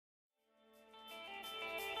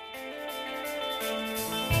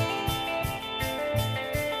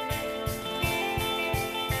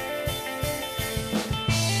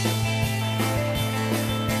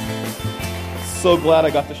So glad I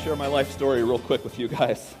got to share my life story real quick with you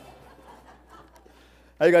guys.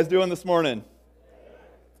 How you guys doing this morning?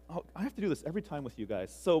 Oh, I have to do this every time with you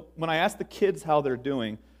guys. So when I ask the kids how they're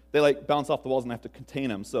doing, they like bounce off the walls and I have to contain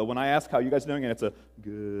them. So when I ask how you guys are doing, and it's a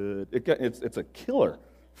good, it's a killer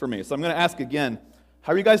for me. So I'm going to ask again,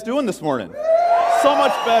 how are you guys doing this morning? So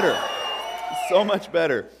much better. So much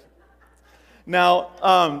better.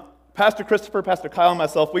 Now, Pastor Christopher, Pastor Kyle, and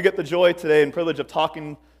myself, we get the joy today and privilege of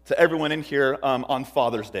talking to everyone in here on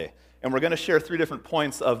Father's Day. And we're going to share 3 different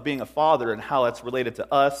points of being a father and how that's related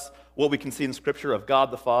to us, what we can see in Scripture of God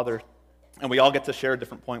the Father, and we all get to share a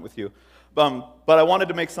different point with you. But I wanted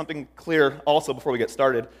to make something clear also before we get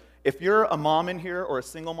started. If you're a mom in here or a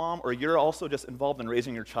single mom, or you're also just involved in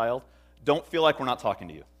raising your child, don't feel like we're not talking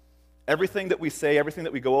to you. Everything that we say, everything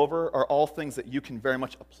that we go over are all things that you can very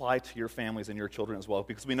much apply to your families and your children as well,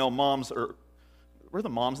 because we know moms are... We're the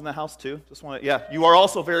moms in the house too. You are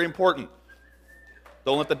also very important.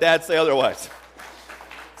 Don't let the dad say otherwise.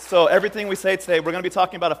 So everything we say today, we're going to be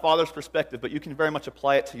talking about a father's perspective, but you can very much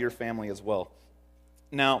apply it to your family as well.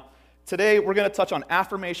 Now, today we're going to touch on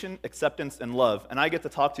affirmation, acceptance, and love. And I get to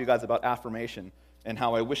talk to you guys about affirmation and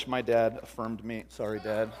how I wish my dad affirmed me. Sorry,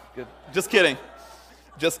 Dad. Good. Just kidding.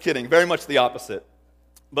 Just kidding. Very much the opposite.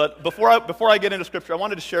 But before I get into Scripture, I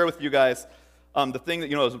wanted to share with you guys the thing that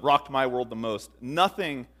has rocked my world the most.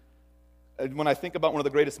 Nothing, when I think about one of the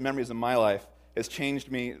greatest memories in my life, has changed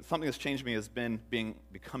me. Something that's changed me has been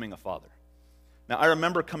becoming a father. Now, I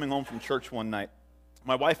remember coming home from church one night.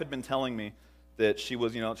 My wife had been telling me that she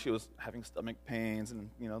was having stomach pains and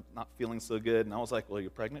not feeling so good. And I was like, "Well, are you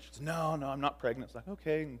pregnant?" She said, "No, I'm not pregnant." I was like,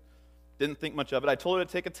 "Okay." And didn't think much of it. I told her to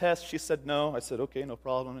take a test. She said no. I said, "Okay, no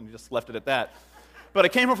problem," and just left it at that. But I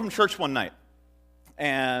came home from church one night.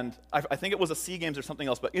 And I think it was a Sea Games or something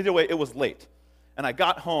else, but either way, it was late. And I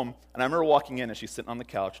got home, and I remember walking in, and she's sitting on the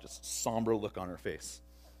couch, just somber look on her face.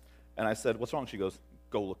 And I said, "What's wrong?" She goes,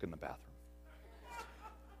 "Go look in the bathroom."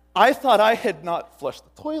 I thought I had not flushed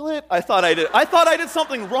the toilet. I thought I did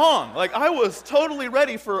something wrong. Like, I was totally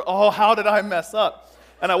ready for, how did I mess up?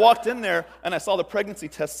 And I walked in there, and I saw the pregnancy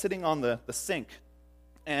test sitting on the sink.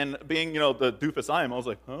 And being, the doofus I am, I was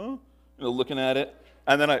like, huh? Looking at it.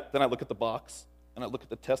 And then I look at the box. And I look at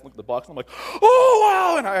the test, look at the box, and I'm like, "Oh,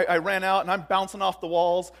 wow!" And I ran out, and I'm bouncing off the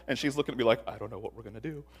walls, and she's looking at me like, "I don't know what we're going to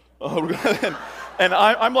do." And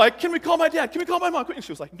I'm like, "Can we call my dad? Can we call my mom?" And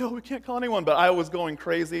she was like, "No, we can't call anyone." But I was going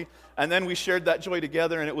crazy. And then we shared that joy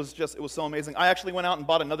together, and it was so amazing. I actually went out and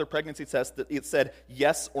bought another pregnancy test that it said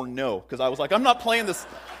yes or no, because I was like, I'm not playing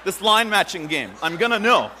this line matching game. I'm going to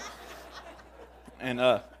know.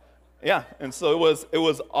 And yeah, and so it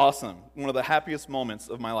was awesome. One of the happiest moments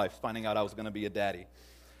of my life, finding out I was going to be a daddy.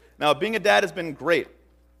 Now, being a dad has been great.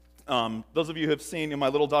 Those of you who have seen my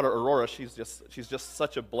little daughter Aurora, she's just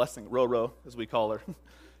such a blessing. Roro, as we call her.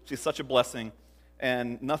 She's such a blessing,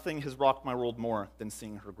 and nothing has rocked my world more than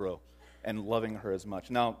seeing her grow and loving her as much.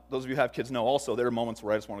 Now, those of you who have kids know also there are moments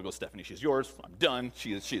where I just want to go, "Stephanie, she's yours. I'm done.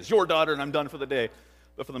 She is your daughter, and I'm done for the day."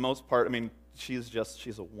 But for the most part,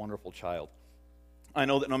 she's a wonderful child. I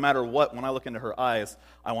know that no matter what, when I look into her eyes,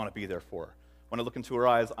 I want to be there for her. When I look into her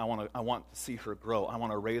eyes, I want to see her grow. I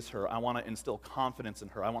want to raise her. I want to instill confidence in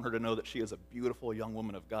her. I want her to know that she is a beautiful young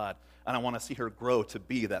woman of God. And I want to see her grow to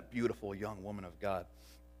be that beautiful young woman of God.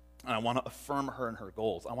 And I want to affirm her in her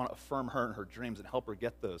goals. I want to affirm her in her dreams and help her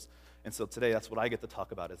get those. And so today, that's what I get to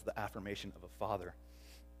talk about, is the affirmation of a father.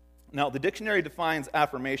 Now, the dictionary defines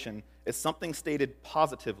affirmation as something stated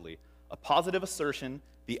positively, a positive assertion,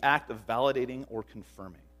 the act of validating or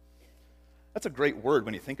confirming. That's a great word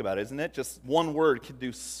when you think about it, isn't it? Just one word can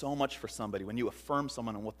do so much for somebody when you affirm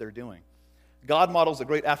someone on what they're doing. God models a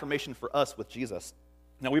great affirmation for us with Jesus.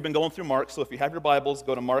 Now, we've been going through Mark, so if you have your Bibles,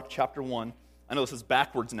 go to Mark chapter 1. I know this is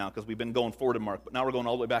backwards now because we've been going forward in Mark, but now we're going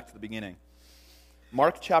all the way back to the beginning.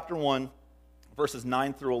 Mark chapter 1, verses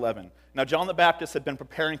 9 through 11. Now, John the Baptist had been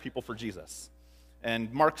preparing people for Jesus.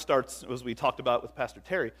 And Mark starts, as we talked about with Pastor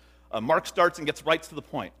Terry, Mark starts and gets right to the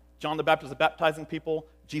point. John the Baptist is baptizing people.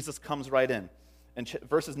 Jesus comes right in. And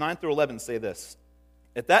verses 9 through 11 say this.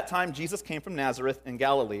 At that time, Jesus came from Nazareth in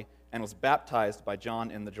Galilee and was baptized by John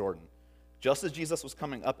in the Jordan. Just as Jesus was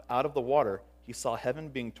coming up out of the water, he saw heaven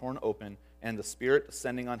being torn open and the Spirit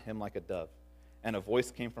descending on him like a dove. And a voice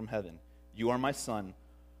came from heaven, "You are my Son,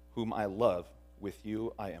 whom I love. With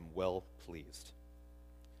you I am well pleased."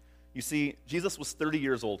 You see, Jesus was 30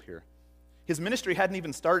 years old here. His ministry hadn't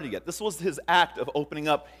even started yet. This was his act of opening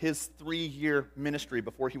up his 3-year ministry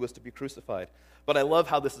before he was to be crucified. But I love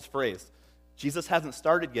how this is phrased. Jesus hasn't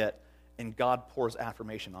started yet, and God pours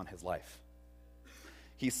affirmation on his life.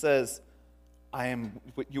 He says,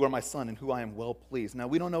 You are my son in who I am well pleased. Now,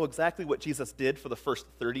 we don't know exactly what Jesus did for the first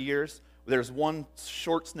 30 years. There's one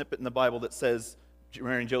short snippet in the Bible that says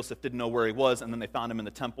Mary and Joseph didn't know where he was, and then they found him in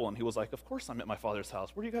the temple, and he was like, of course I'm at my father's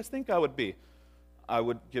house. Where do you guys think I would be? I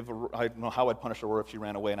don't know how I'd punish Aurora if she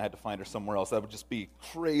ran away and I had to find her somewhere else. That would just be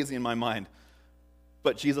crazy in my mind.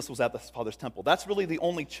 But Jesus was at the Father's temple. That's really the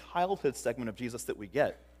only childhood segment of Jesus that we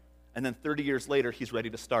get. And then 30 years later, he's ready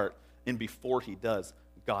to start. And before he does,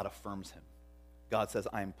 God affirms him. God says,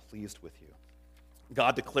 I am pleased with you.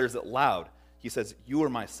 God declares it loud. He says, you are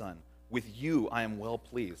my son. With you I am well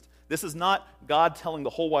pleased. This is not God telling the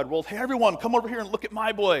whole wide world, hey, everyone, come over here and look at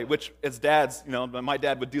my boy, which as dads, my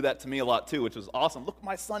dad would do that to me a lot too, which was awesome. Look what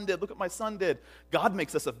my son did. Look what my son did. God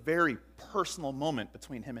makes this a very personal moment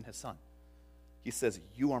between him and his son. He says,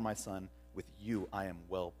 you are my son. With you I am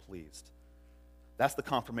well pleased. That's the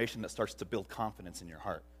confirmation that starts to build confidence in your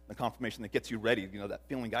heart. The confirmation that gets you ready, that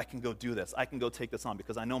feeling, I can go do this. I can go take this on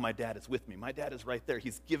because I know my dad is with me. My dad is right there.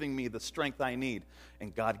 He's giving me the strength I need.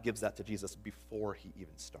 And God gives that to Jesus before he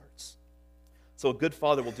even starts. So a good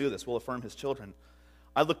father will do this, will affirm his children.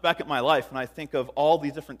 I look back at my life and I think of all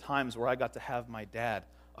these different times where I got to have my dad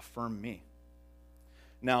affirm me.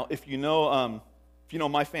 Now, if you know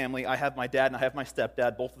my family, I have my dad and I have my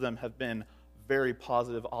stepdad. Both of them have been very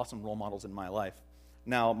positive, awesome role models in my life.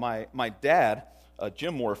 Now, my dad,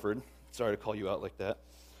 Jim Warford, sorry to call you out like that.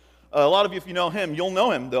 A lot of you, if you know him, you'll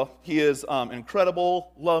know him, though. He is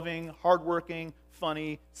incredible, loving, hardworking,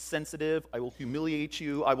 funny, sensitive. I will humiliate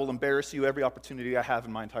you. I will embarrass you every opportunity I have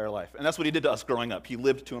in my entire life. And that's what he did to us growing up. He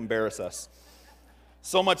lived to embarrass us.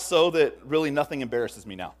 So much so that really nothing embarrasses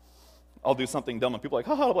me now. I'll do something dumb and people are like,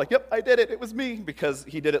 haha, I'm like, yep, I did it. It was me. Because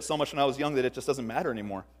he did it so much when I was young that it just doesn't matter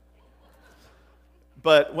anymore.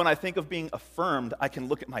 But when I think of being affirmed, I can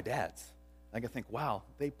look at my dads. I can think, wow,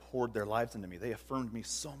 they poured their lives into me. They affirmed me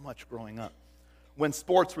so much growing up. When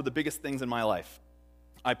sports were the biggest things in my life,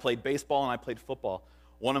 I played baseball and I played football.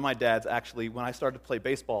 One of my dads actually, when I started to play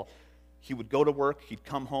baseball, he would go to work, he'd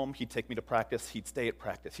come home, he'd take me to practice, he'd stay at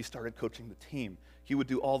practice. He started coaching the team. He would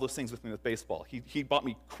do all those things with me with baseball. He bought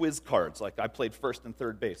me quiz cards, like I played first and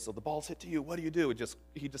third base. So the ball's hit to you, what do you do?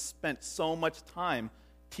 He just spent so much time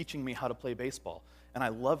teaching me how to play baseball. And I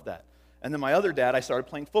love that. And then my other dad, I started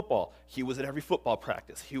playing football. He was at every football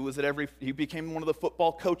practice. He became one of the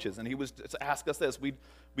football coaches, and he was to ask us this. We'd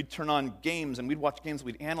turn on games, and we'd watch games,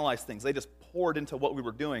 we'd analyze things. They just poured into what we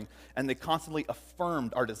were doing, and they constantly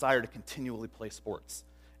affirmed our desire to continually play sports.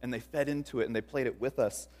 And they fed into it, and they played it with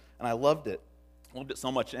us, and I loved it. I loved it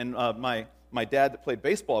so much. And my dad that played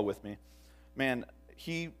baseball with me, man,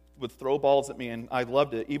 he would throw balls at me, and I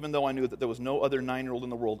loved it, even though I knew that there was no other 9-year-old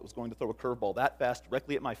in the world that was going to throw a curveball that fast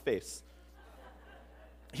directly at my face.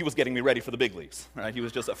 He was getting me ready for the big leagues, right? He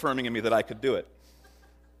was just affirming in me that I could do it.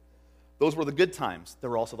 Those were the good times. There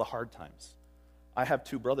were also the hard times. I have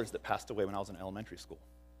 2 brothers that passed away when I was in elementary school.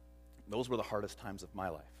 Those were the hardest times of my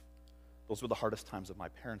life. Those were the hardest times of my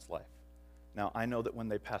parents' life. Now, I know that when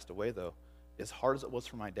they passed away, though, as hard as it was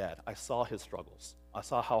for my dad, I saw his struggles. I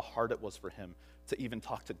saw how hard it was for him to even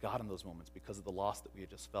talk to God in those moments because of the loss that we had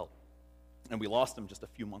just felt. And we lost him just a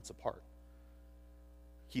few months apart.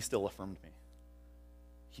 He still affirmed me.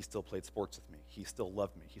 He still played sports with me. He still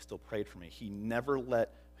loved me. He still prayed for me. He never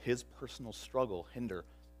let his personal struggle hinder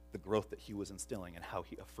the growth that he was instilling and how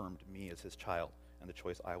he affirmed me as his child and the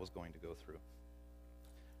choice I was going to go through.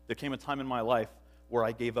 There came a time in my life where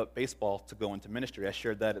I gave up baseball to go into ministry. I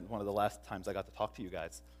shared that in one of the last times I got to talk to you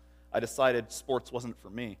guys. I decided sports wasn't for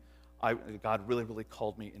me. God really, really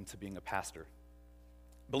called me into being a pastor.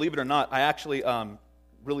 Believe it or not, I actually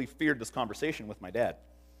really feared this conversation with my dad.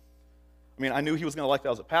 I mean, I knew he was going to like that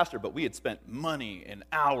I was a pastor, but we had spent money and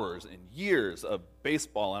hours and years of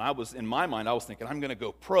baseball, and in my mind, I was thinking, I'm going to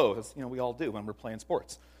go pro, as we all do when we're playing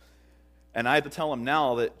sports. And I had to tell him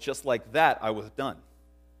now that just like that, I was done.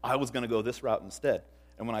 I was going to go this route instead.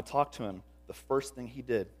 And when I talked to him, the first thing he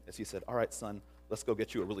did is he said, all right, son, let's go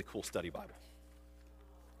get you a really cool study Bible.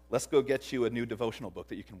 Let's go get you a new devotional book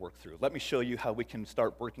that you can work through. Let me show you how we can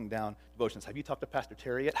start working down devotions. Have you talked to Pastor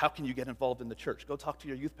Terry yet? How can you get involved in the church? Go talk to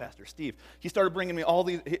your youth pastor, Steve. He started bringing me all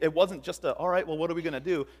these. It wasn't just all right, well, what are we going to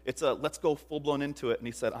do? It's let's go full-blown into it. And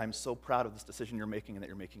he said, I'm so proud of this decision you're making and that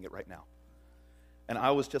you're making it right now. And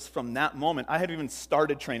I was just, from that moment, I hadn't even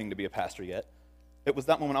started training to be a pastor yet. It was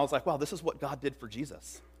that moment I was like, wow, this is what God did for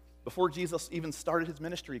Jesus. Before Jesus even started his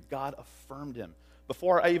ministry, God affirmed him.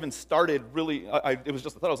 Before I even started, really, it was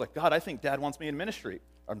just a thought. I was like, God, I think Dad wants me in ministry.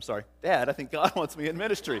 I'm sorry, Dad, I think God wants me in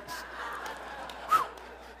ministry.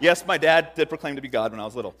 Yes, my dad did proclaim to be God when I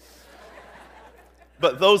was little.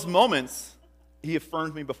 But those moments He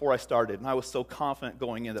affirmed me before I started, and I was so confident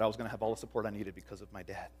going in that I was going to have all the support I needed because of my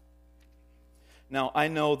dad. Now, I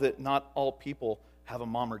know that not all people have a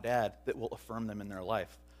mom or dad that will affirm them in their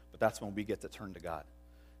life, but that's when we get to turn to God.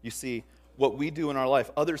 You see, what we do in our life,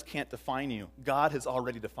 others can't define you. God has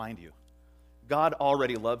already defined you. God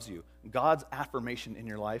already loves you. God's affirmation in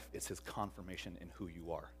your life is his confirmation in who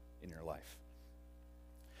you are in your life.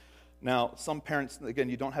 Now, some parents, again,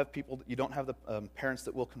 you don't have the parents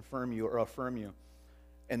that will confirm you or affirm you,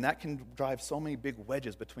 and that can drive so many big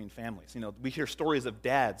wedges between families. You know, we hear stories of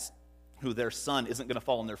dads who their son isn't going to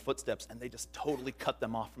follow in their footsteps, and they just totally cut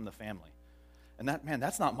them off from the family. And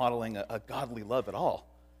that's not modeling a godly love at all.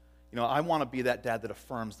 You know, I want to be that dad that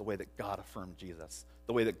affirms the way that God affirmed Jesus,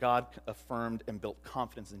 the way that God affirmed and built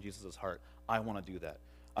confidence in Jesus' heart. I want to do that.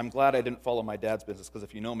 I'm glad I didn't follow my dad's business, because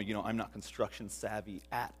if you know me, you know I'm not construction savvy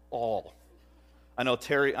at all. I know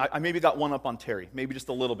Terry, I maybe got one up on Terry, maybe just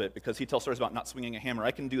a little bit, because he tells stories about not swinging a hammer.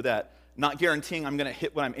 I can do that, not guaranteeing I'm going to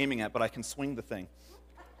hit what I'm aiming at, but I can swing the thing.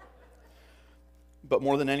 But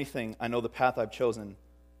more than anything, I know the path I've chosen,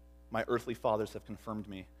 my earthly fathers have confirmed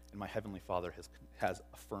me, and my heavenly Father has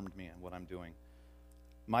affirmed me in what I'm doing.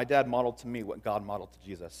 My dad modeled to me what God modeled to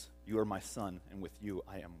Jesus. You are my son, and with you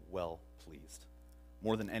I am well pleased.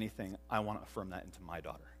 More than anything, I want to affirm that into my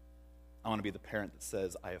daughter. I want to be the parent that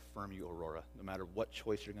says, I affirm you, Aurora. No matter what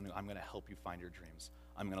choice you're going to do, I'm going to help you find your dreams.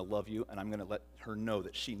 I'm going to love you, and I'm going to let her know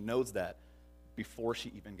that she knows that before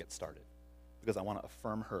she even gets started, because I want to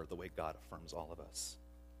affirm her the way God affirms all of us.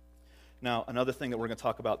 Now, another thing that we're going to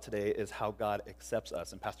talk about today is how God accepts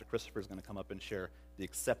us, and Pastor Christopher is going to come up and share the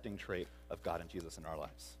accepting trait of God and Jesus in our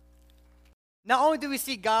lives. Not only do we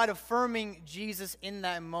see God affirming Jesus in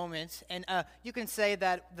that moment, and you can say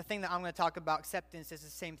that the thing that I'm going to talk about, acceptance, is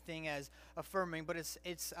the same thing as affirming, but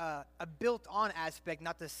it's a built-on aspect,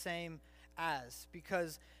 not the same as,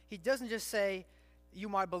 because he doesn't just say, you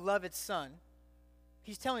my beloved son.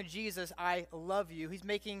 He's telling Jesus, I love you. He's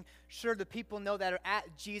making sure the people know that are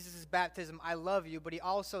at Jesus' baptism, I love you, but he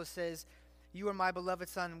also says, you are my beloved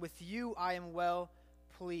son. With you I am well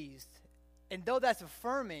pleased. And though that's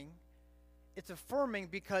affirming, it's affirming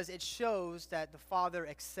because it shows that the Father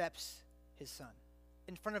accepts his Son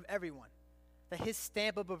in front of everyone. That his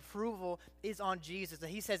stamp of approval is on Jesus. That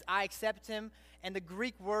he says, I accept him. And the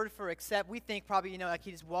Greek word for accept, we think probably, like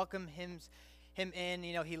he just welcomed him in,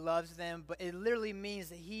 he loves them. But it literally means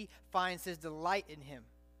that he finds his delight in him.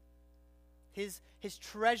 His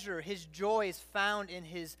treasure, his joy is found in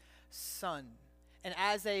his Son. And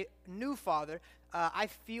as a new father, I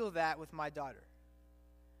feel that with my daughter.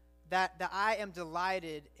 That I am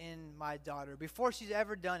delighted in my daughter before she's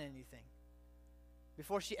ever done anything,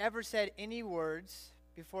 before she ever said any words,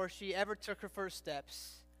 before she ever took her first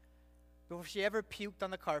steps, before she ever puked on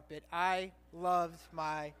the carpet. I loved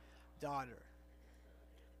my daughter,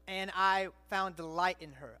 and I found delight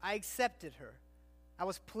in her. I accepted her. I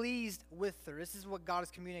was pleased with her. This is what God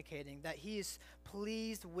is communicating, that he is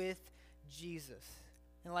pleased with Jesus.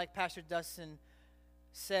 And like Pastor Dustin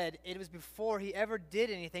said, it was before he ever did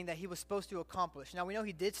anything that he was supposed to accomplish. Now, we know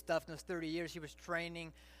he did stuff in those 30 years. He was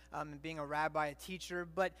training and being a rabbi, a teacher,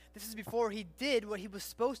 but this is before he did what he was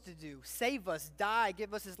supposed to do: save us, die,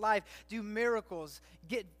 give us his life, do miracles,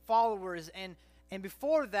 get followers. And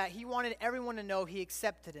before that, he wanted everyone to know he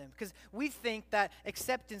accepted him. Because we think that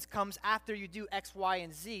acceptance comes after you do X, Y,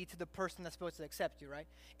 and Z to the person that's supposed to accept you, right?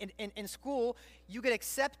 In school, you get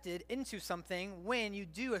accepted into something when you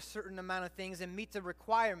do a certain amount of things and meet the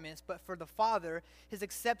requirements. But for the Father, his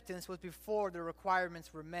acceptance was before the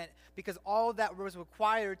requirements were met, because all that was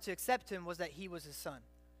required to accept him was that he was his son.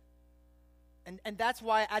 And that's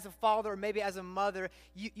why, as a father or maybe as a mother,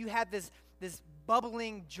 you have this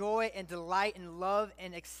bubbling joy and delight and love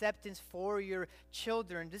and acceptance for your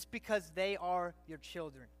children, just because they are your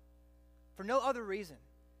children, for no other reason.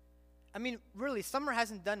 I mean, really, Summer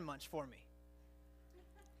hasn't done much for me.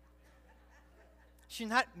 She's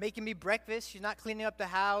not making me breakfast. She's not cleaning up the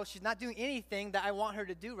house. She's not doing anything that I want her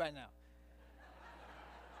to do right now.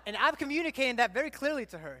 And I'm communicating that very clearly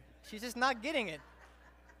to her. She's just not getting it.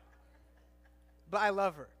 But I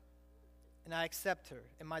love her, and I accept her,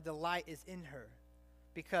 and my delight is in her,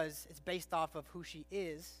 because it's based off of who she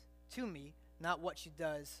is to me, not what she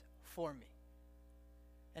does for me.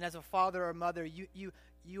 And as a father or mother,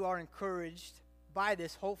 you are encouraged by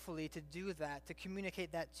this, hopefully, to do that, to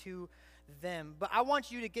communicate that to them. But I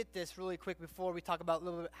want you to get this really quick before we talk about a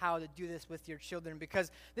little bit how to do this with your children,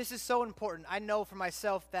 because this is so important. I know for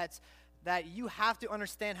myself that that you have to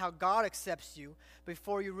understand how God accepts you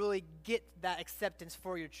before you really get that acceptance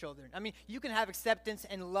for your children. I mean, you can have acceptance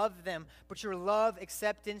and love them, but your love,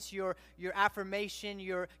 acceptance, your affirmation,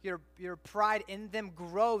 your pride in them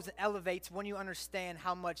grows and elevates when you understand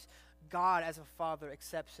how much God as a father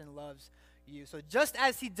accepts and loves you. So just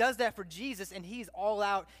as he does that for Jesus and he's all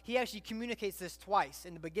out, he actually communicates this twice,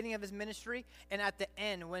 in the beginning of his ministry and at the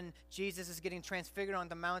end when Jesus is getting transfigured on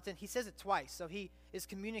the mountain. He says it twice, so he is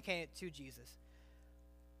communicating it to Jesus.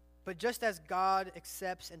 But just as God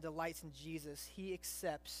accepts and delights in Jesus, he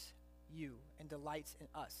accepts you and delights in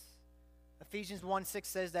us. Ephesians 1:6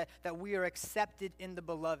 says that we are accepted in the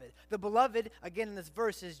beloved. The beloved, again in this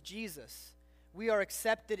verse, is Jesus. We are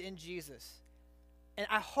accepted in Jesus. And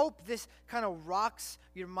I hope this kind of rocks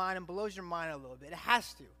your mind and blows your mind a little bit. It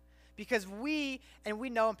has to. Because we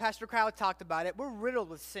know, and Pastor Kyle talked about it, we're riddled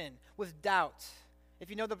with sin, with doubt. If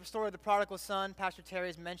you know the story of the prodigal son, Pastor Terry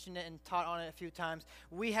has mentioned it and taught on it a few times.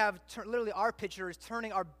 We have, literally our picture is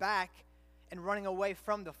turning our back and running away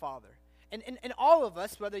from the Father. And all of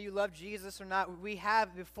us, whether you love Jesus or not, we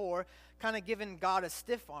have before kind of given God a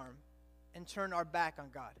stiff arm and turned our back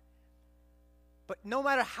on God. But no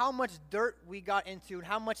matter how much dirt we got into and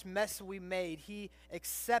how much mess we made, he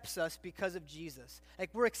accepts us because of Jesus. Like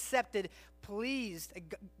we're accepted, pleased.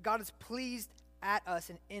 God is pleased at us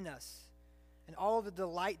and in us. And all of the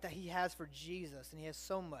delight that he has for Jesus, and he has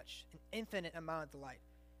so much, an infinite amount of delight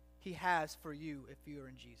he has for you if you are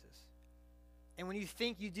in Jesus. And when you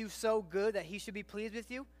think you do so good that he should be pleased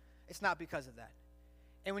with you, it's not because of that.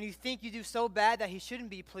 And when you think you do so bad that he shouldn't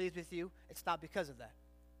be pleased with you, it's not because of that.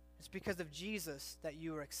 It's because of Jesus that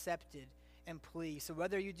you are accepted and pleased. So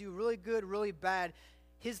whether you do really good, really bad,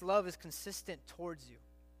 his love is consistent towards you.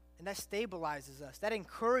 And that stabilizes us. That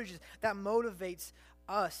encourages, that motivates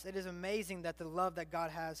us. It is amazing that the love that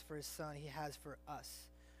God has for his son, he has for us.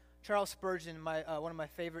 Charles Spurgeon, one of my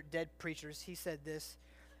favorite dead preachers, he said this.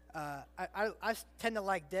 I tend to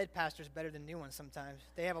like dead pastors better than new ones sometimes.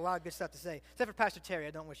 They have a lot of good stuff to say. Except for Pastor Terry.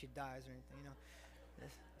 I don't wish he dies or anything, you know.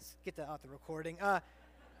 Let's get that out the recording.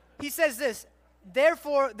 He says this,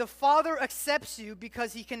 therefore the Father accepts you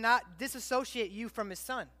because he cannot disassociate you from his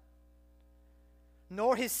Son,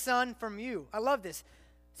 nor his Son from you. I love this.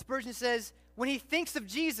 Spurgeon says, when he thinks of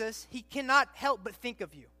Jesus, he cannot help but think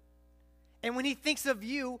of you. And when he thinks of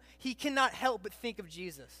you, he cannot help but think of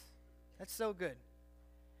Jesus. That's so good.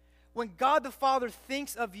 When God the Father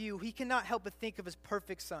thinks of you, he cannot help but think of his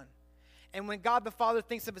perfect Son. And when God the Father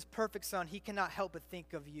thinks of his perfect Son, he cannot help but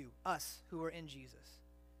think of you, us who are in Jesus.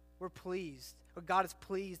 We're pleased, or God is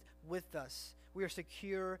pleased with us. We are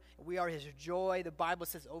secure. We are his joy. The Bible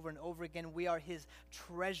says over and over again, we are his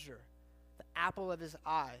treasure, the apple of his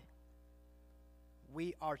eye.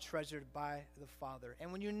 We are treasured by the Father.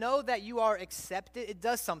 And when you know that you are accepted, it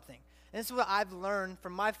does something. And this is what I've learned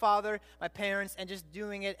from my father, my parents, and just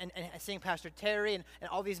doing it and seeing Pastor Terry and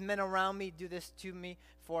all these men around me do this to me,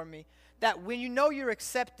 for me. That when you know you're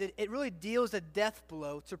accepted, it really deals a death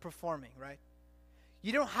blow to performing, right?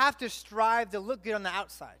 You don't have to strive to look good on the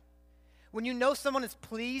outside. When you know someone is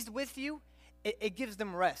pleased with you, it gives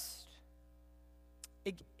them rest.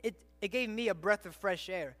 It gave me a breath of fresh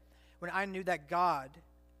air when I knew that God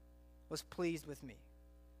was pleased with me.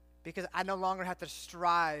 Because I no longer have to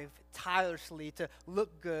strive tirelessly to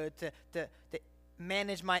look good, to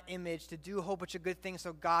manage my image, to do a whole bunch of good things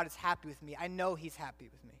so God is happy with me. I know he's happy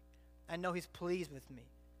with me. I know he's pleased with me.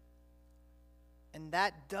 And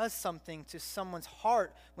that does something to someone's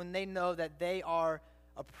heart when they know that they are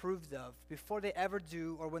approved of. Before they ever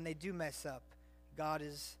do, or when they do mess up, God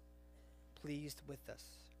is pleased with us.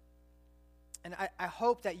 And I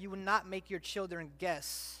hope that you will not make your children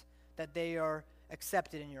guess that they are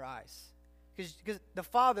accepted in your eyes. Because the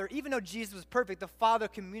Father, even though Jesus was perfect, the Father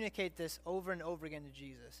communicated this over and over again to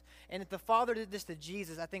Jesus. And if the Father did this to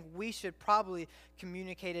Jesus, I think we should probably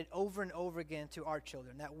communicate it over and over again to our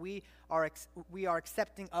children, that we are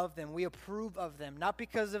accepting of them, we approve of them, not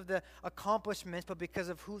because of the accomplishments, but because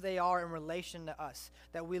of who they are in relation to us,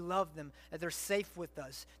 that we love them, that they're safe with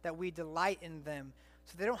us, that we delight in them.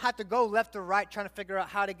 So they don't have to go left or right trying to figure out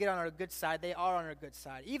how to get on our good side. They are on our good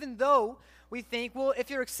side. Even though we think, well, if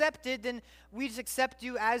you're accepted, then we just accept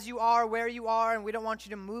you as you are, where you are, and we don't want you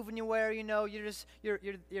to move anywhere, you know,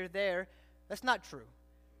 you're there. That's not true.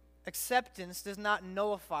 Acceptance does not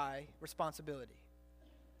nullify responsibility.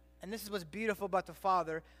 And this is what's beautiful about the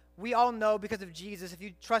Father. We all know because of Jesus, if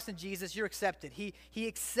you trust in Jesus, you're accepted. He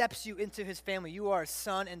accepts you into his family. You are a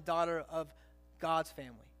son and daughter of God's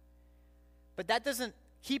family. But that doesn't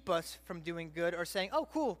keep us from doing good or saying, oh,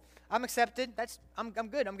 cool, I'm accepted. I'm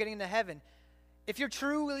good. I'm getting into heaven. If you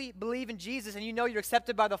truly believe in Jesus and you know you're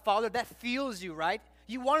accepted by the Father, that fuels you, right?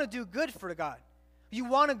 You want to do good for God. You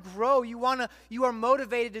want to grow. You are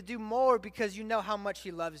motivated to do more because you know how much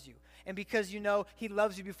He loves you. And because you know He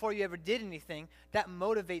loves you before you ever did anything, that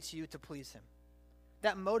motivates you to please Him.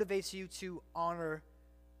 That motivates you to honor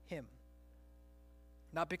Him.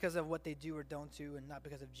 Not because of what they do or don't do, and not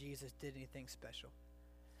because of Jesus did anything special.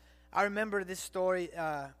 I remember this story.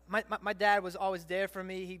 My dad was always there for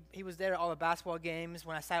me. He was there at all the basketball games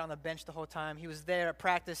when I sat on the bench the whole time. He was there at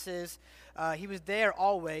practices. He was there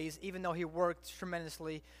always, even though he worked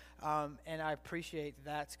tremendously. And I appreciate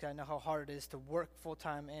that because I know how hard it is to work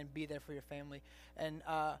full-time and be there for your family.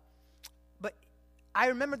 But I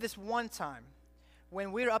remember this one time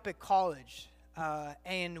when we were up at college,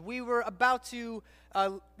 and we were about to,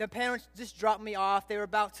 the parents just dropped me off. They were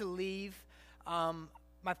about to leave.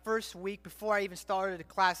 My first week before I even started the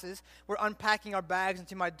classes, we're unpacking our bags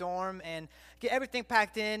into my dorm and get everything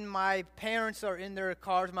packed in. My parents are in their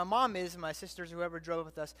cars. My mom is, and my sisters, whoever drove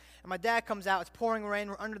with us. And my dad comes out. It's pouring rain.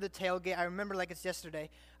 We're under the tailgate. I remember like it's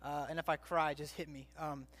yesterday. And if I cry, just hit me.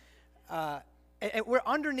 And we're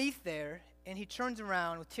underneath there, and he turns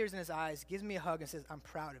around with tears in his eyes, gives me a hug, and says, "I'm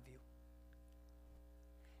proud of you."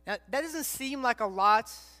 Now, that doesn't seem like a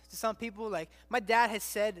lot to some people. Like, my dad has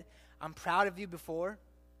said, "I'm proud of you" before.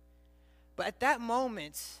 But at that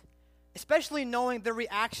moment, especially knowing the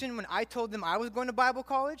reaction when I told them I was going to Bible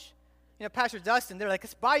college, you know, Pastor Dustin, they're like,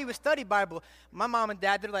 "Let's buy you a study Bible." My mom and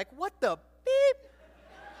dad, they're like, "What the beep?"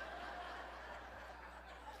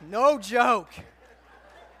 No joke.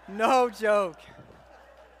 No joke.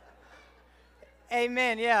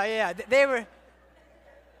 Amen, yeah. They're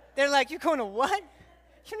like, "You're going to what?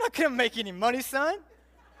 You're not going to make any money, son."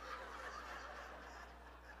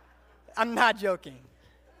 I'm not joking.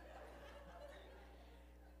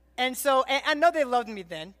 And so, and I know they loved me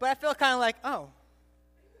then, but I felt kind of like, oh,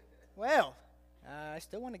 well, I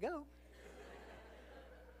still want to go.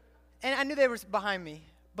 And I knew they were behind me.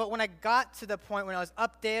 But when I got to the point when I was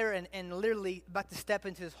up there and literally about to step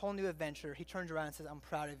into this whole new adventure, he turns around and says, "I'm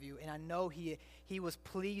proud of you." And I know he was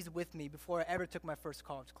pleased with me before I ever took my first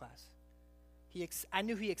college class. I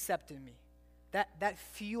knew he accepted me. That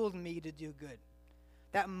fueled me to do good.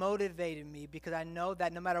 That motivated me because I know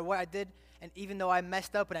that no matter what I did, and even though I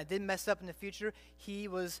messed up and I did mess up in the future, he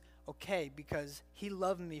was okay because he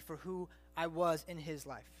loved me for who I was in his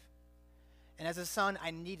life. And as a son, I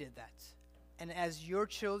needed that. And as your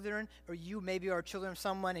children, or you maybe are children of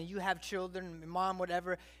someone and you have children, mom,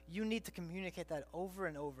 whatever, you need to communicate that over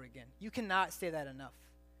and over again. You cannot say that enough.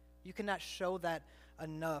 You cannot show that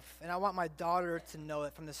enough. And I want my daughter to know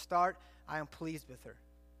that from the start, I am pleased with her.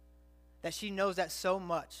 That she knows that so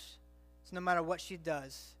much. So no matter what she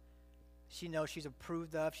does, she knows she's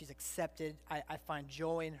approved of, she's accepted. I find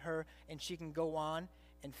joy in her, and she can go on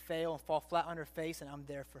and fail and fall flat on her face, and I'm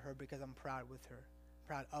there for her because I'm proud with her,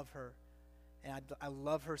 proud of her. And I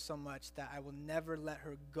love her so much that I will never let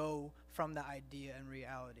her go from the idea and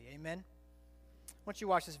reality. Amen? Why don't you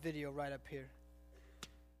watch this video right up here?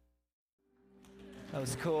 That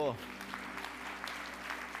was cool.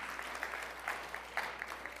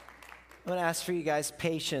 I'm going to ask for you guys'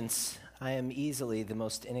 patience. I am easily the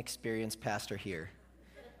most inexperienced pastor here.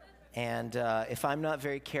 And if I'm not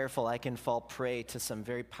very careful, I can fall prey to some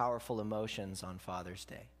very powerful emotions on Father's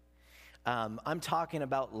Day. I'm talking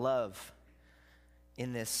about love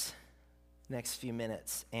in this next few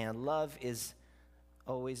minutes. And love has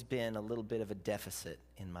always been a little bit of a deficit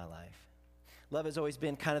in my life. Love has always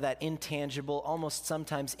been kind of that intangible, almost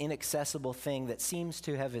sometimes inaccessible thing that seems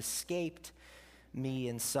to have escaped me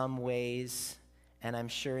in some ways, and I'm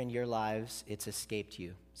sure in your lives it's escaped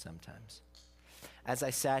you sometimes. As I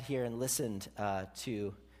sat here and listened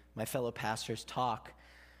to my fellow pastors talk,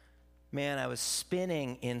 man, I was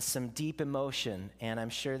spinning in some deep emotion, and I'm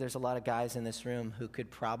sure there's a lot of guys in this room who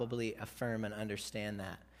could probably affirm and understand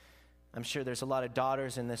that. I'm sure there's a lot of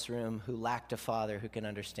daughters in this room who lacked a father who can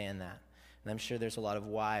understand that. And I'm sure there's a lot of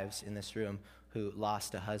wives in this room who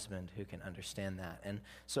lost a husband who can understand that. And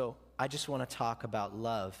so I just want to talk about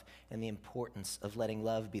love and the importance of letting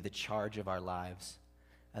love be the charge of our lives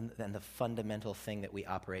and the fundamental thing that we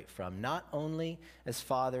operate from, not only as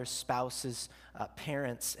fathers, spouses,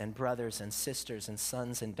 parents, and brothers and sisters and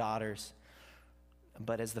sons and daughters,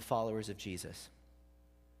 but as the followers of Jesus.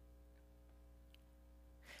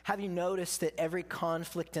 Have you noticed that every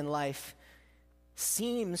conflict in life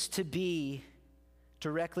seems to be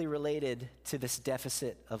directly related to this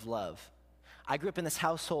deficit of love? I grew up in this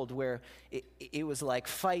household where it was like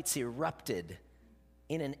fights erupted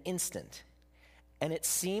in an instant. And it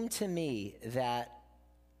seemed to me that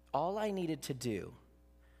all I needed to do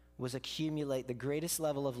was accumulate the greatest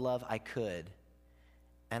level of love I could,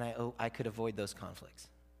 and I could avoid those conflicts.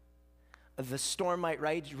 The storm might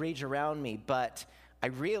rage around me, but I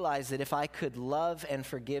realized that if I could love and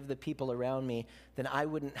forgive the people around me, then I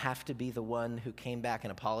wouldn't have to be the one who came back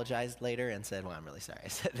and apologized later and said, well, I'm really sorry I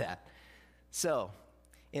said that. So,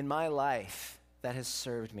 in my life, that has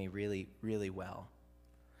served me really, really well.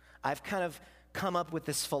 I've kind of come up with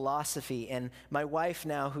this philosophy, and my wife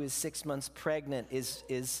now, who is 6 months pregnant,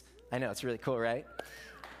 is I know, it's really cool, right?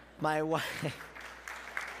 My wife,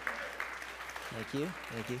 thank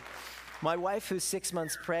you. My wife, who's 6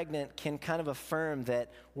 months pregnant, can kind of affirm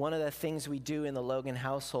that one of the things we do in the Logan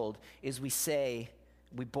household is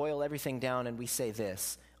we boil everything down and we say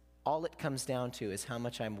this: all it comes down to is how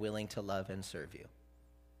much I'm willing to love and serve you.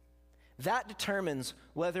 That determines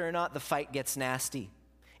whether or not the fight gets nasty.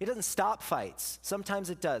 It doesn't stop fights. Sometimes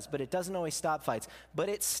it does, but it doesn't always stop fights. But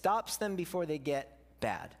it stops them before they get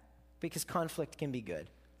bad, because conflict can be good.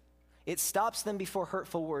 It stops them before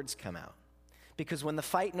hurtful words come out. Because when the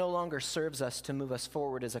fight no longer serves us to move us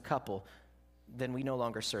forward as a couple, then we no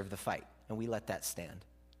longer serve the fight, and we let that stand.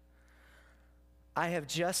 I have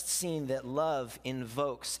just seen that love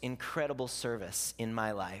invokes incredible service in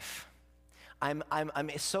my life. I'm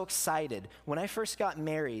so excited. When I first got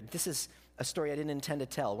married, this is a story I didn't intend to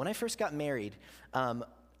tell. When I first got married,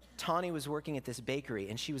 Tawny was working at this bakery,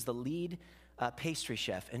 and she was the lead pastry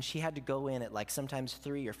chef, and she had to go in at like sometimes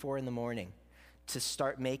 3 or 4 in the morning to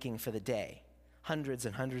start making for the day. Hundreds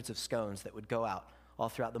and hundreds of scones that would go out all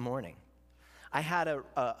throughout the morning. I had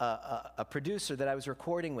a producer that I was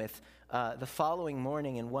recording with the following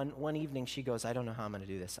morning, and one evening she goes, I don't know how I'm going to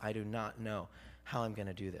do this. I do not know how I'm going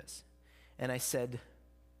to do this. And I said,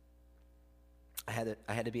 I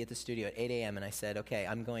had to be at the studio at 8 a.m., and I said, okay,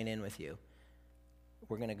 I'm going in with you.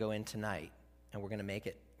 We're going to go in tonight, and we're going to make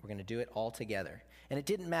it. We're going to do it all together. And it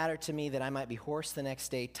didn't matter to me that I might be hoarse the next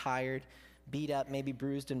day, tired, beat up, maybe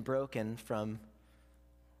bruised and broken from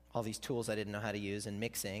all these tools I didn't know how to use and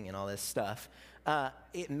mixing and all this stuff.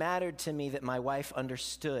 It mattered to me that my wife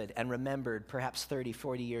understood and remembered perhaps 30,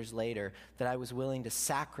 40 years later that I was willing to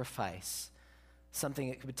sacrifice something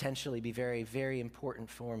that could potentially be very, very important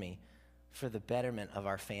for me for the betterment of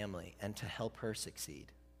our family and to help her succeed.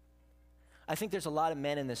 I think there's a lot of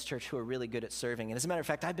men in this church who are really good at serving. And as a matter of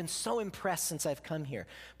fact, I've been so impressed since I've come here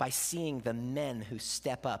by seeing the men who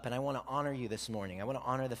step up. And I want to honor you this morning. I want to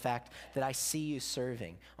honor the fact that I see you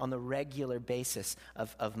serving on the regular basis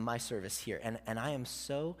of my service here. And I am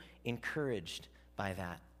so encouraged by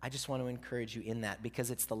that. I just want to encourage you in that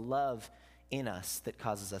because it's the love in us that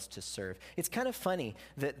causes us to serve. It's kind of funny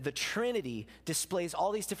that the Trinity displays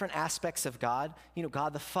all these different aspects of God,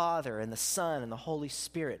 God the Father and the Son and the Holy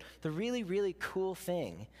Spirit. The really, really cool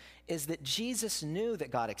thing is that Jesus knew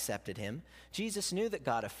that God accepted him. Jesus knew that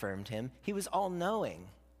God affirmed him. He was all-knowing.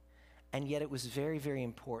 And yet it was very, very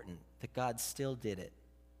important that God still did it.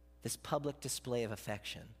 This public display of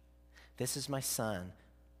affection. This is my son,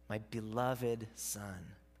 my beloved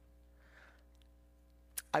son.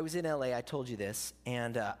 I was in LA, I told you this,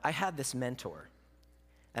 and I had this mentor.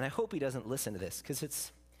 And I hope he doesn't listen to this because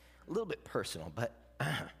it's a little bit personal, but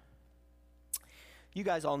you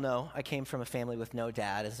guys all know I came from a family with no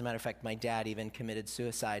dad. As a matter of fact, my dad even committed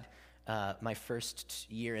suicide my first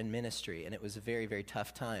year in ministry, and it was a very, very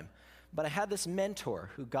tough time. But I had this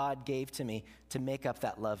mentor who God gave to me to make up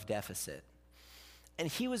that love deficit. And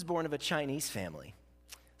he was born of a Chinese family.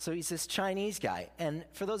 So he's this Chinese guy. And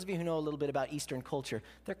for those of you who know a little bit about Eastern culture,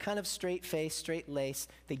 they're kind of straight-faced, straight-laced.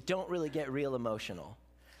 They don't really get real emotional.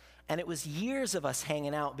 And it was years of us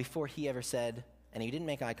hanging out before he ever said, and he didn't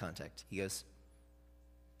make eye contact. He goes,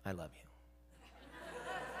 I love you.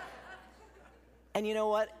 And you know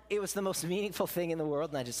what? It was the most meaningful thing in the world.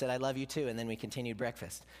 And I just said, I love you too. And then we continued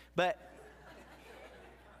breakfast. But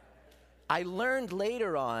I learned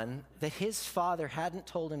later on that his father hadn't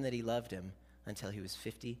told him that he loved him until he was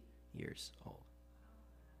 50 years old.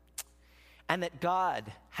 And that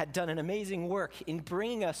God had done an amazing work in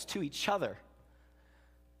bringing us to each other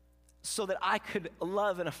so that I could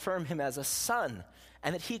love and affirm him as a son,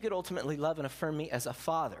 and that he could ultimately love and affirm me as a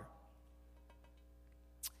father.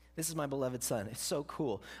 This is my beloved son. It's so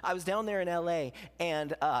cool. I was down there in LA,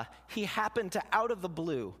 and he happened to, out of the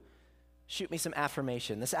blue, shoot me some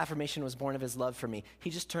affirmation. This affirmation was born of his love for me. He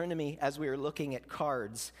just turned to me as we were looking at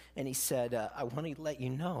cards, and he said, I want to let you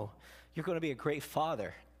know you're going to be a great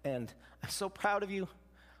father, and I'm so proud of you.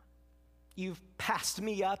 You've passed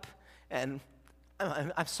me up, and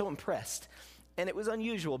I'm so impressed. And it was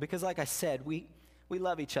unusual because, like I said, we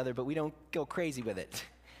love each other, but we don't go crazy with it.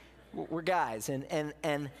 We're guys. And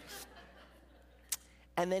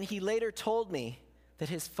then he later told me that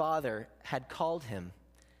his father had called him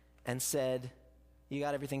and said, "You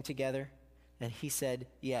got everything together?" And he said,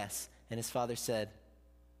 "Yes." And his father said,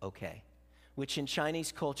 "Okay," which in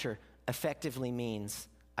Chinese culture effectively means,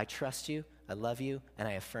 "I trust you, I love you, and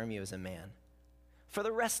I affirm you as a man." For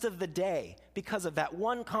the rest of the day, because of that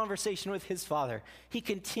one conversation with his father, he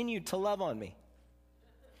continued to love on me.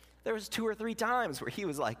 There was 2 or 3 times where he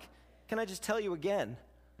was like, "Can I just tell you again?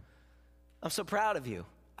 I'm so proud of you."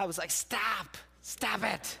 I was like, Stop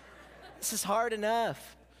it. This is hard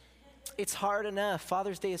enough. It's hard enough.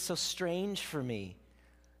 Father's Day is so strange for me.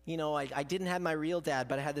 You know, I didn't have my real dad,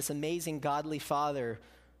 but I had this amazing godly father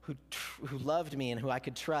who loved me and who I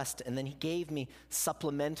could trust. And then he gave me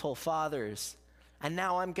supplemental fathers. And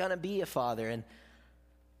now I'm going to be a father. And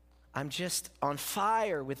I'm just on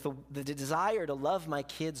fire with the desire to love my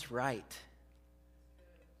kids right.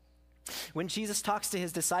 When Jesus talks to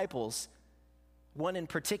his disciples, one in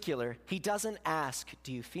particular, he doesn't ask,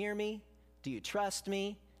 "Do you fear me? Do you trust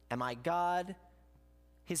me? Am I God?"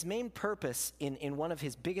 His main purpose in one of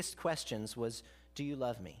his biggest questions was, "Do you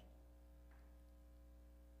love me?"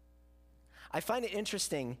 I find it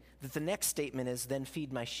interesting that the next statement is, "Then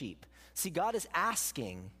feed my sheep." See, God is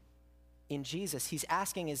asking in Jesus, he's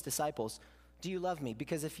asking his disciples, "Do you love me?"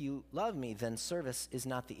 Because if you love me, then service is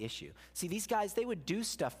not the issue. See, these guys, they would do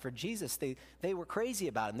stuff for Jesus. They were crazy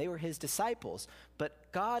about him. They were his disciples.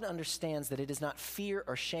 But God understands that it is not fear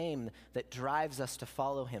or shame that drives us to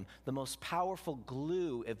follow him. The most powerful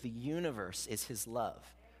glue of the universe is his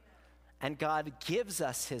love. And God gives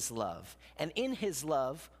us his love. And in his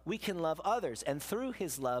love, we can love others. And through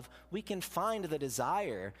his love, we can find the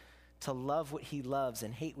desire to love what he loves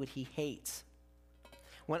and hate what he hates.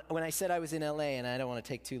 When I said I was in LA, and I don't want to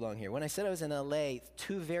take too long here, when I said I was in LA,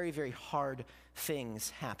 2 very, very hard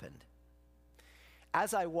things happened.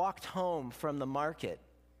 As I walked home from the market,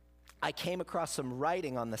 I came across some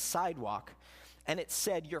writing on the sidewalk, and it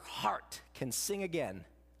said, "Your heart can sing again."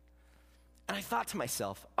 And I thought to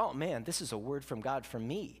myself, oh man, this is a word from God for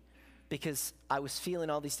me, because I was feeling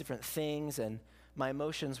all these different things, and my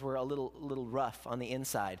emotions were a little rough on the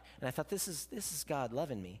inside. And I thought, this is God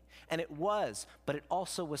loving me. And it was, but it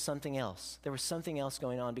also was something else. There was something else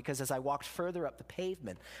going on, because as I walked further up the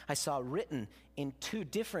pavement, I saw written in 2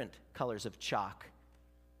 different colors of chalk.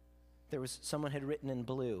 Someone had written in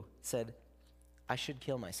blue, said, "I should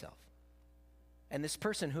kill myself." And this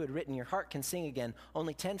person who had written, "Your heart can sing again,"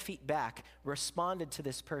 only 10 feet back, responded to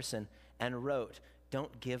this person and wrote,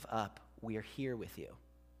 "Don't give up. We're here with you."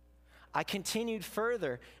 I continued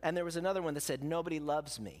further, and there was another one that said, "Nobody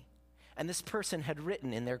loves me." And this person had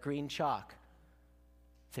written in their green chalk,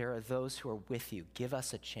 "There are those who are with you. Give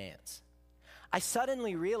us a chance." I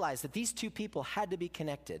suddenly realized that these 2 people had to be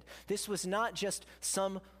connected. This was not just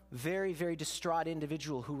some very, very distraught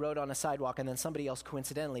individual who wrote on a sidewalk, and then somebody else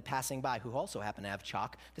coincidentally passing by, who also happened to have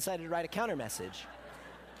chalk, decided to write a counter message.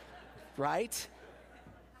 Right?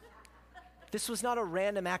 This was not a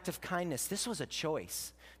random act of kindness. This was a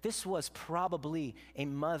choice. This was probably a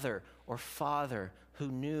mother or father who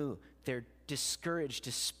knew their discouraged,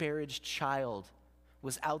 disparaged child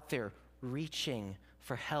was out there reaching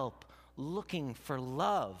for help, looking for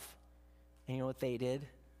love. And you know what they did?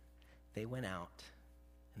 They went out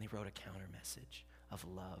and they wrote a counter message of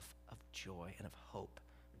love, of joy, and of hope.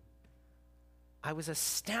 I was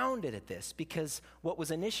astounded at this, because what was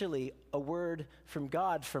initially a word from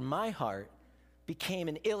God for my heart became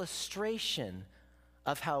an illustration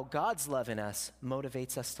of how God's love in us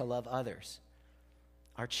motivates us to love others,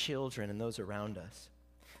 our children and those around us.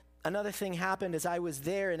 Another thing happened as I was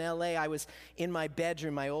there in LA. I was in my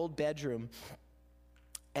bedroom, my old bedroom,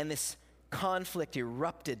 and this conflict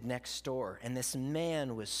erupted next door, and this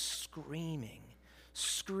man was screaming,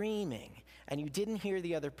 and you didn't hear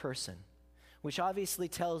the other person, which obviously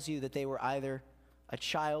tells you that they were either a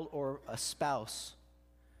child or a spouse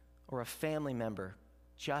or a family member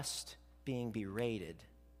just being berated.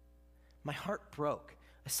 My heart broke.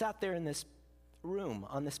 I sat there in this room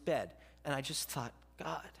on this bed, and I just thought,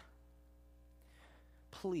 God,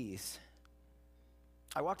 please.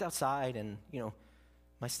 I walked outside, and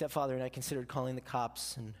my stepfather and I considered calling the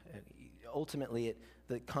cops, and ultimately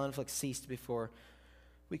the conflict ceased before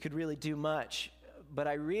we could really do much. But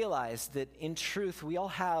I realized that in truth, we all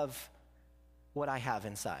have what I have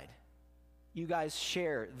inside. You guys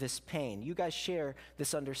share this pain. You guys share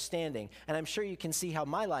this understanding. And I'm sure you can see how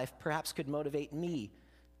my life perhaps could motivate me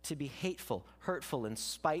to be hateful, hurtful, and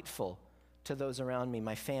spiteful to those around me,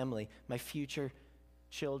 my family, my future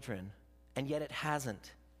children. And yet it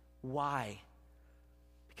hasn't. Why?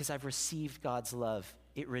 Because I've received God's love.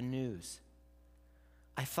 It renews.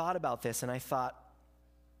 I thought about this, and I thought,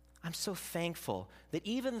 I'm so thankful that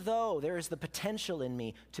even though there is the potential in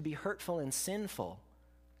me to be hurtful and sinful,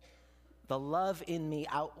 the love in me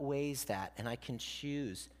outweighs that, and I can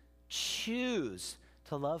choose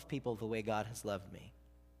to love people the way God has loved me.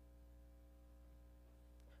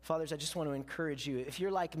 Fathers, I just want to encourage you. If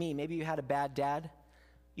you're like me, maybe you had a bad dad,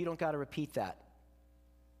 you don't got to repeat that.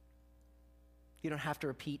 You don't have to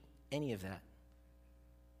repeat any of that.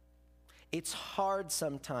 It's hard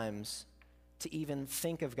sometimes to even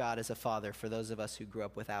think of God as a father for those of us who grew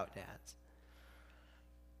up without dads.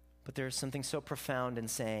 But there's something so profound in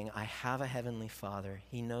saying, I have a heavenly Father.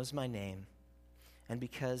 He knows my name. And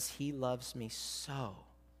because he loves me so,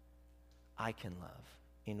 I can love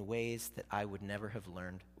in ways that I would never have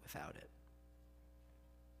learned without it.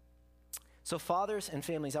 So fathers and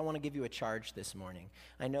families, I want to give you a charge this morning.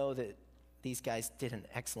 I know that these guys did an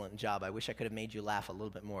excellent job. I wish I could have made you laugh a little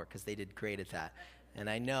bit more because they did great at that. And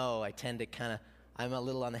I know I tend to I'm a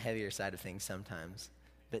little on the heavier side of things sometimes,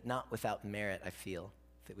 but not without merit, I feel,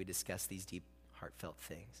 that we discuss these deep, heartfelt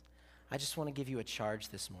things. I just want to give you a charge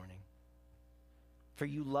this morning. For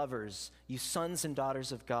you lovers, you sons and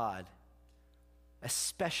daughters of God,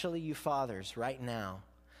 especially you fathers right now,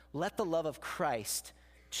 let the love of Christ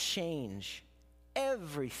change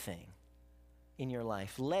everything in your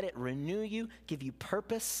life. Let it renew you, give you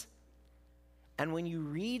purpose. And when you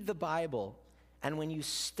read the Bible and when you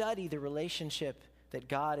study the relationship that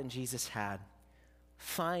God and Jesus had,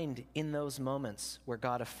 find in those moments where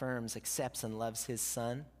God affirms, accepts, and loves his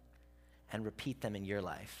Son, and repeat them in your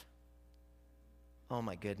life. Oh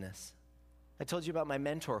my goodness. I told you about my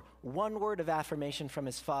mentor. One word of affirmation from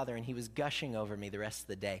his father, and he was gushing over me the rest of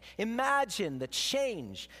the day. Imagine the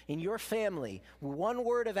change in your family one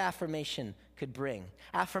word of affirmation could bring.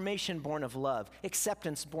 Affirmation born of love,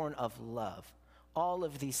 acceptance born of love. All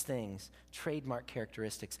of these things, trademark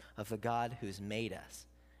characteristics of the God who's made us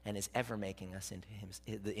and is ever making us into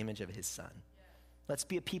the image of his Son. Let's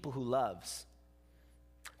be a people who loves.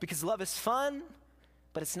 Because love is fun,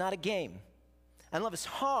 but it's not a game. And love is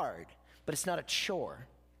hard, but it's not a chore.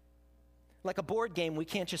 Like a board game, we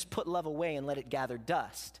can't just put love away and let it gather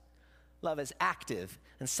dust. Love is active,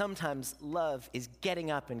 and sometimes love is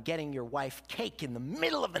getting up and getting your wife cake in the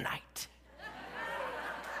middle of the night.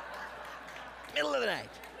 Middle of the night.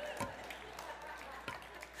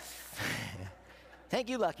 Thank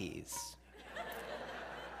you, Luckies.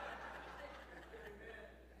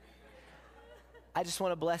 I just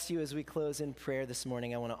want to bless you as we close in prayer this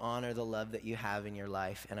morning. I want to honor the love that you have in your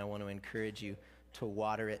life, and I want to encourage you to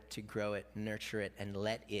water it, to grow it, nurture it, and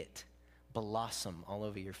let it blossom all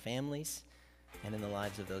over your families and in the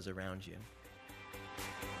lives of those around you.